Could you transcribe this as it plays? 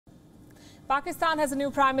Pakistan has a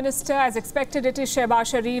new Prime Minister. As expected, it is Shehbaz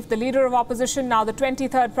Sharif, the leader of opposition, now the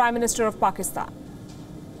 23rd Prime Minister of Pakistan.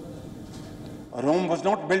 Rome was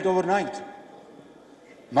not built overnight.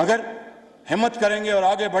 मगर हिम्मत करेंगे और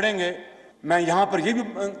आगे बढ़ेंगे। मैं यहाँ पर ये भी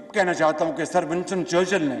कहना चाहता हूँ कि सर विंस्टन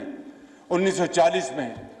चर्चिल ने 1940 में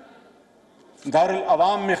दारुल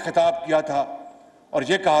अवाम में खिताब किया था और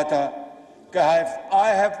ये कहा था कि I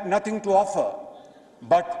have nothing to offer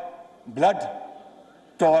but blood,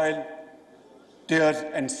 toil, tears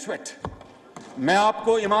and sweat. मैं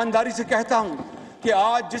आपको ईमानदारी से कहता हूँ कि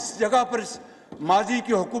आज जिस जगह पर माजी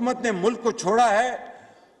की हुकूमत ने मुल्क को छोड़ा है,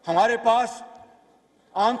 हमारे पास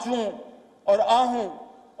आंसुओं और आहों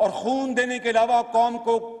और खून देने के अलावा कौम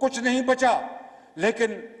को कुछ नहीं बचा।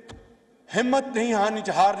 लेकिन हिम्मत नहीं हारनी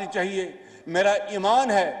चाहिए। मेरा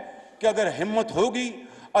ईमान है कि अगर हिम्मत होगी,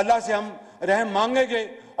 अल्लाह से हम रहम मांगेंगे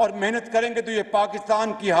और मेहनत करेंगे तो ये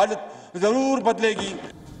पाकिस्तान की हालत जरूर बदलेगी।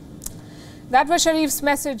 That was Sharif's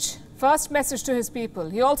message, first message to his people.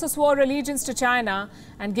 He also swore allegiance to China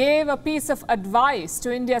and gave a piece of advice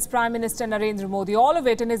to India's Prime Minister Narendra Modi. All of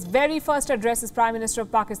it in his very first address as Prime Minister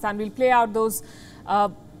of Pakistan. We'll play out those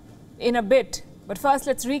in a bit. But first,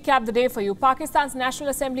 let's recap the day for you. Pakistan's National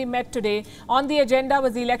Assembly met today. On the agenda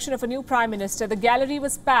was the election of a new Prime Minister. The gallery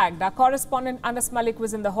was packed. Our correspondent Anas Malik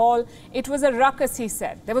was in the hall. It was a ruckus, he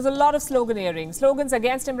said. There was a lot of sloganeering. Slogans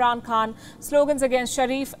against Imran Khan, slogans against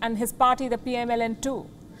Sharif and his party, the PMLN too.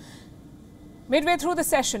 Midway through the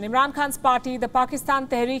session, Imran Khan's party, the Pakistan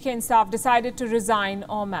Tehreek-e-Insaf, decided to resign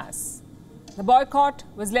en masse. The boycott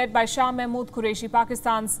was led by Shah Mahmood Qureshi,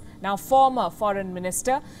 Pakistan's now former foreign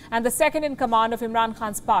minister and the second in command of Imran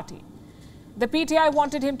Khan's party. The PTI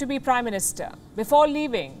wanted him to be prime minister. Before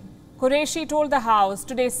leaving, Qureshi told the House,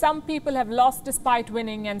 today some people have lost despite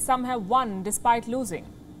winning and some have won despite losing.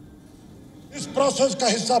 इस process का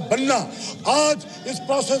हिस्सा बनना, आज इस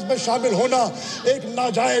process में शामिल होना एक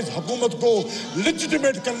नाजायज हुकूमत को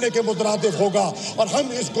लेजिटिमेट करने के मुतरादिफ होगा और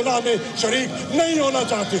हम इस गुनाह में शरीक नहीं होना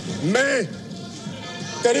चाहते। मैं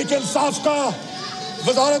तहरीक इंसाफ का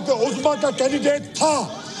वजारत उज़्मा का कैंडिडेट था।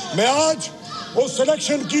 मैं आज उस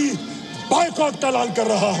सिलेक्शन की बायकॉट का ऐलान कर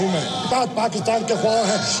रहा हूं। मैं पाकिस्तान के ख्वाह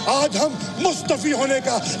हैं, आज हम मुस्तफी होने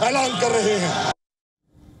का ऐलान कर रहे हैं।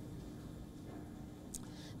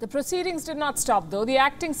 The proceedings did not stop, though. The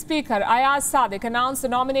acting speaker, Ayaz Sadiq, announced the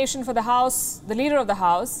nomination for the House, the leader of the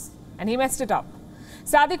House, and he messed it up.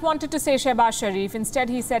 Sadiq wanted to say Shehbaz Sharif. Instead,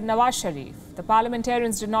 he said Nawaz Sharif. The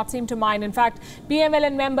parliamentarians did not seem to mind. In fact,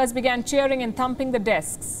 PMLN members began cheering and thumping the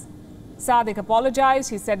desks. Sadiq apologized.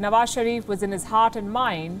 He said Nawaz Sharif was in his heart and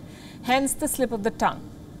mind, hence the slip of the tongue.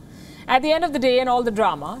 At the end of the day and all the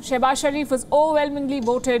drama, Shehbaz Sharif was overwhelmingly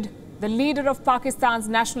voted the leader of Pakistan's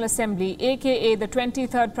National Assembly, aka the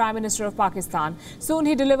 23rd Prime Minister of Pakistan. Soon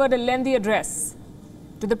he delivered a lengthy address.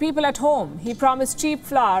 To the people at home, he promised cheap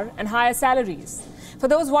flour and higher salaries. For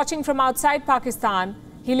those watching from outside Pakistan,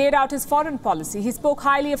 he laid out his foreign policy. He spoke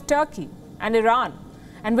highly of Turkey and Iran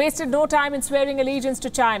and wasted no time in swearing allegiance to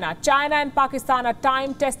China. China and Pakistan are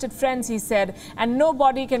time-tested friends, he said, and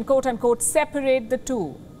nobody can quote-unquote separate the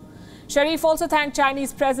two. Sharif also thanked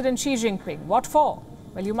Chinese President Xi Jinping. What for?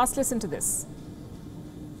 Well, you must listen to this.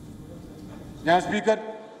 जहाँ speaker,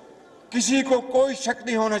 किसी को कोई शक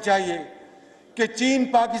नहीं होना चाहिए कि चीन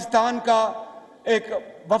पाकिस्तान का एक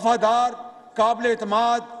वफादार,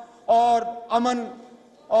 काबिल-एतमाद और अमन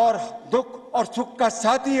और दुख और सुख का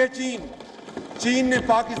साथी है। चीन ने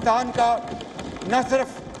पाकिस्तान का न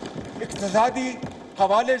सिर्फ इक़्तिसादी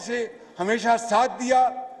हवाले से हमेशा साथ दिया,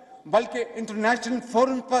 बल्कि इंटरनेशनल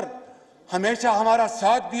फोरम पर हमेशा हमारा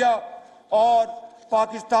साथ दिया और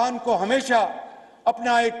पाकिस्तान को हमेशा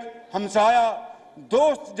अपना एक हमसाया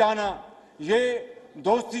दोस्त जाना। ये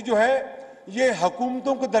दोस्ती जो है, ये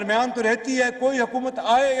हुकूमतों के दरमियान तो रहती है, कोई हुकूमत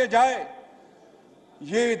आए या जाए,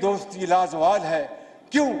 ये दोस्ती लाजवाल है।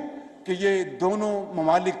 क्यों? कि ये दोनों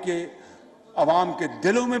ममालिक के अवाम के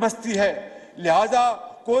दिलों में बसती है। लिहाजा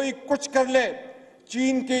कोई कुछ कर ले,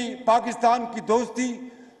 चीन की पाकिस्तान की दोस्ती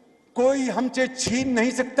कोई हमसे छीन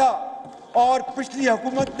नहीं सकता। और पिछली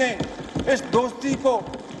हुकूमत ने इस दोस्ती को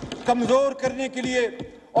कमज़ोर करने के लिए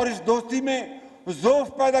और इस दोस्ती में ज़ौफ़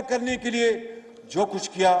पैदा करने के लिए जो कुछ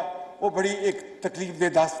किया, वो बड़ी एक तकलीफ़देह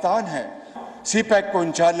दास्तान है। सीपैक को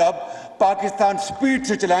इंशाअल्लाह अब पाकिस्तान स्पीड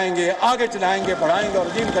से चलाएंगे, आगे चलाएंगे, बढ़ाएंगे और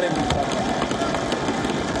अजीम करेंगे।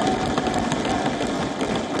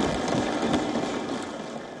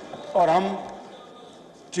 और हम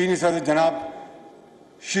चीनी सदर जनाब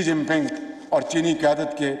शी जिनपिंग और चीनी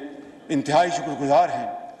क़यादत के इंतहाई शुक्रगुजार हैं।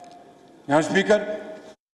 Now, Speaker.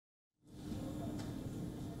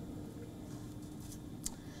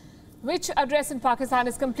 Which address in Pakistan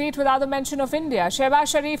is complete without the mention of India? Shehbaz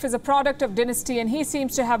Sharif is a product of dynasty and he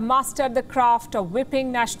seems to have mastered the craft of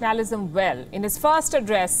whipping nationalism well. In his first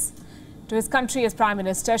address to his country as Prime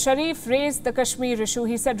Minister, Sharif raised the Kashmir issue.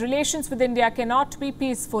 He said relations with India cannot be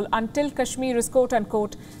peaceful until Kashmir is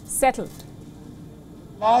quote-unquote settled.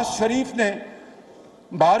 Nawaz Sharif ने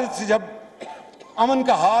भारत से जब अमन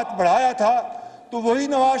का हाथ बढ़ाया था तो वही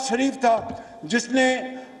नवाज शरीफ था जिसने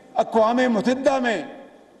अक़वाम मुत्तहिदा में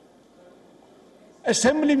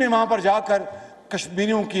असेंबली में वहां पर जाकर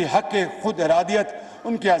कश्मीरियों की हक खुद इरादियत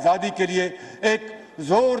उनकी आज़ादी के लिए एक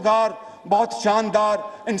ज़ोरदार बहुत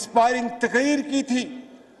शानदार इंस्पायरिंग तकरीर की थी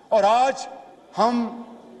और आज हम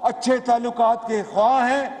अच्छे ताल्लुकात के ख्वाह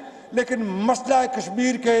हैं लेकिन मसला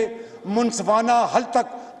कश्मीर के मुनसिफाना हल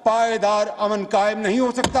तक पायदार अमन कायम नहीं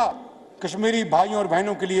हो सकता। कश्मीरी भाइयों और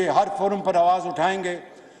बहनों के लिए हर फोरम पर आवाज़ उठाएंगे,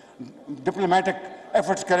 डिप्लोमेटिक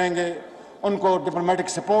एफर्ट्स करेंगे, उनको डिप्लोमेटिक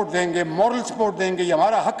सपोर्ट देंगे, मॉरल सपोर्ट देंगे, ये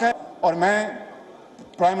हमारा हक है। और मैं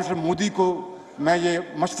प्राइम मिनिस्टर मोदी को मैं ये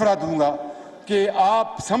मशवरा दूंगा कि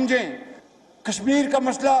आप समझें कश्मीर का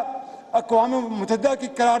मसला अक़वाम मुत्तहिदा की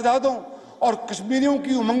करारदादों और कश्मीरियों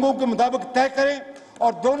की उमंगों के मुताबिक तय करें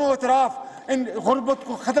और दोनों तरफ इन गुर्बत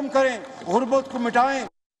को ख़त्म करें, गुर्बत को मिटाएं।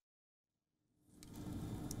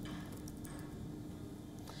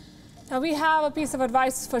 Now we have a piece of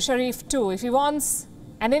advice for Sharif too. If he wants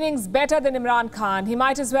an innings better than Imran Khan, he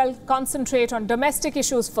might as well concentrate on domestic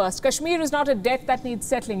issues first. Kashmir is not a debt that needs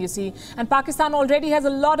settling, you see, and Pakistan already has a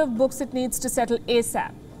lot of books it needs to settle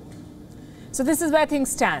ASAP. So this is where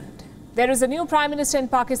things stand. There is a new Prime Minister in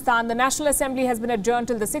Pakistan. The National Assembly has been adjourned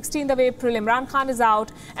till the 16th of April. Imran Khan is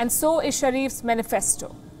out, and so is Sharif's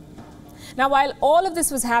manifesto. Now, while all of this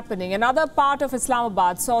was happening, another part of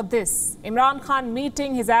Islamabad saw this. Imran Khan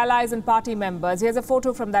meeting his allies and party members. Here's a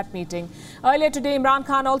photo from that meeting. Earlier today, Imran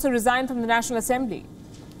Khan also resigned from the National Assembly.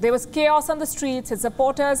 There was chaos on the streets. His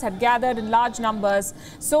supporters had gathered in large numbers.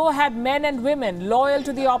 So had men and women loyal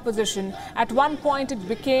to the opposition. At one point, it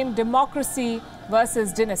became democracy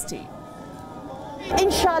versus dynasty.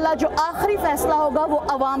 इंशाल्लाह जो आखिरी फैसला होगा वो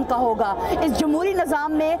अवाम का होगा। इस जमहूरी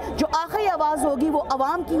निज़ाम में जो आखिरी आवाज़ होगी वो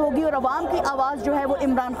अवाम की होगी और अवाम की आवाज़ जो है वो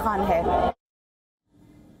इमरान खान है।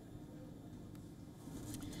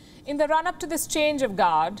 In the run-up to this change of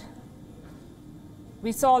guard,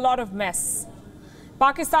 we saw a lot of mess.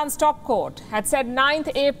 Pakistan's top court had said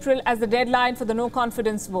 9th April as the deadline for the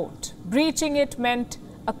no-confidence vote. Breaching it meant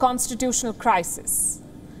a constitutional crisis.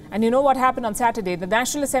 And you know what happened on Saturday? The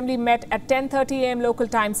National Assembly met at 10:30 a.m. local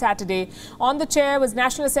time Saturday. On the chair was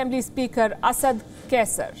National Assembly Speaker Asad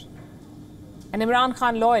Kaisar, an Imran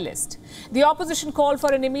Khan loyalist. The opposition called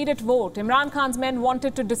for an immediate vote. Imran Khan's men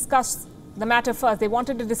wanted to discuss the matter first. They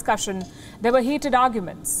wanted a discussion. There were heated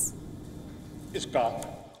arguments. इसका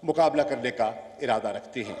मुकाबला करने का इरादा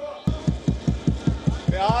रखती हैं।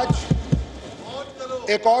 मैं आज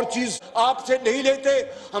एक और चीज आपसे नहीं लेते,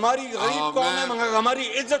 हमारी गरीब कौम है मगर हमारी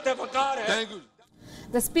इज्जत है, वकार है।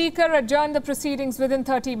 The speaker adjourned the proceedings within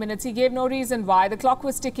 30 minutes. He gave no reason why. The clock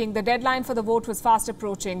was ticking. The deadline for the vote was fast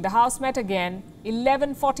approaching. The House met again,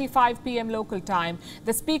 11:45 p.m. local time.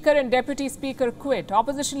 The speaker and deputy speaker quit.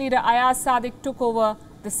 Opposition leader Ayaz Sadiq took over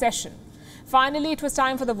the session. Finally, it was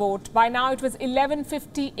time for the vote. By now, it was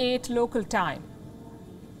 11:58 local time.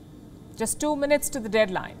 Just 2 minutes to the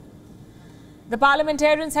deadline. The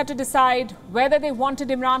parliamentarians had to decide whether they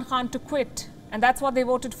wanted Imran Khan to quit, and that's what they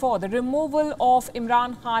voted for, the removal of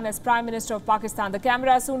Imran Khan as Prime Minister of Pakistan. The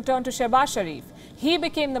camera soon turned to Shehbaz Sharif. He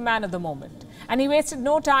became the man of the moment, and he wasted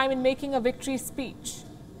no time in making a victory speech.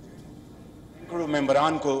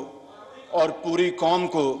 मेंबरान को और पूरी कौम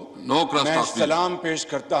को मैं सलाम पेश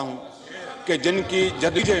करता हूं कि जिनकी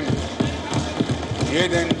जदीजे में ये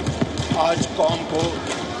दिन आज कौम को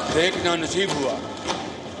देखना नसीब हुआ।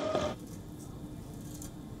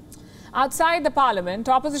 Outside the parliament,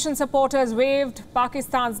 opposition supporters waved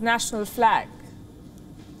Pakistan's national flag.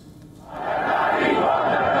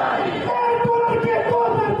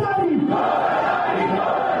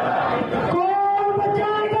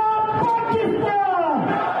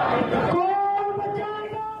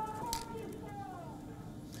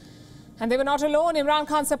 And they were not alone. Imran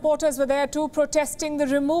Khan supporters were there too, protesting the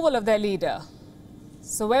removal of their leader.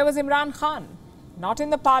 So where was Imran Khan? Not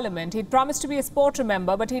in the parliament. He'd promised to be a sport,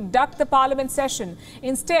 remember, but he ducked the parliament session.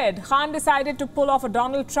 Instead, Khan decided to pull off a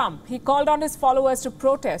Donald Trump. He called on his followers to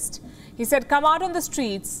protest. He said, come out on the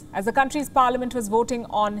streets as the country's parliament was voting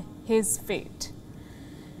on his fate.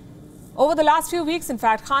 Over the last few weeks, in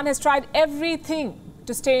fact, Khan has tried everything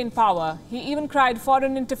to stay in power. He even cried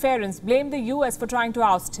foreign interference, blamed the US for trying to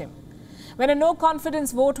oust him. When a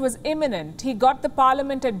no-confidence vote was imminent, he got the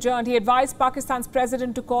parliament adjourned. He advised Pakistan's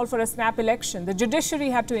president to call for a snap election. The judiciary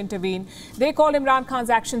had to intervene. They called Imran Khan's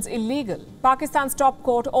actions illegal. Pakistan's top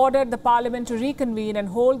court ordered the parliament to reconvene and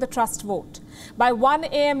hold the trust vote. By 1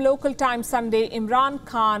 a.m. local time Sunday, Imran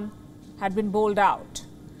Khan had been bowled out.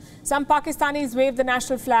 Some Pakistanis waved the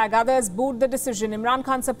national flag, others booed the decision. Imran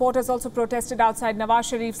Khan supporters also protested outside Nawaz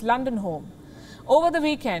Sharif's London home. Over the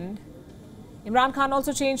weekend, Imran Khan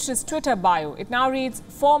also changed his Twitter bio. It now reads,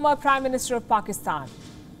 former Prime Minister of Pakistan.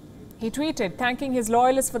 He tweeted thanking his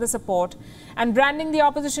loyalists for the support and branding the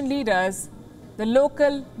opposition leaders the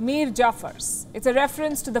local Mir Jafars. It's a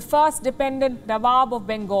reference to the first dependent Nawab of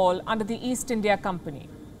Bengal under the East India Company.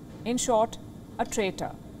 In short, a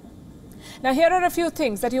traitor. Now, here are a few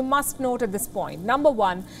things that you must note at this point. Number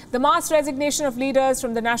one, the mass resignation of leaders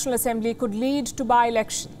from the National Assembly could lead to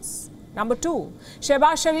by-elections. Number two,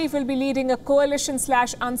 Shehbaz Sharif will be leading a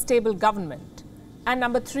coalition/unstable government. And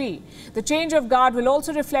number three, the change of guard will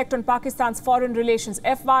also reflect on Pakistan's foreign relations.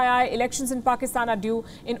 FYI, elections in Pakistan are due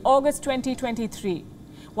in August 2023.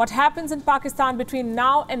 What happens in Pakistan between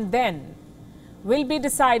now and then will be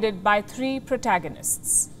decided by three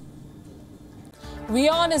protagonists.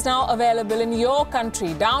 WION is now available in your country.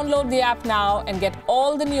 Download the app now and get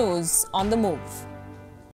all the news on the move.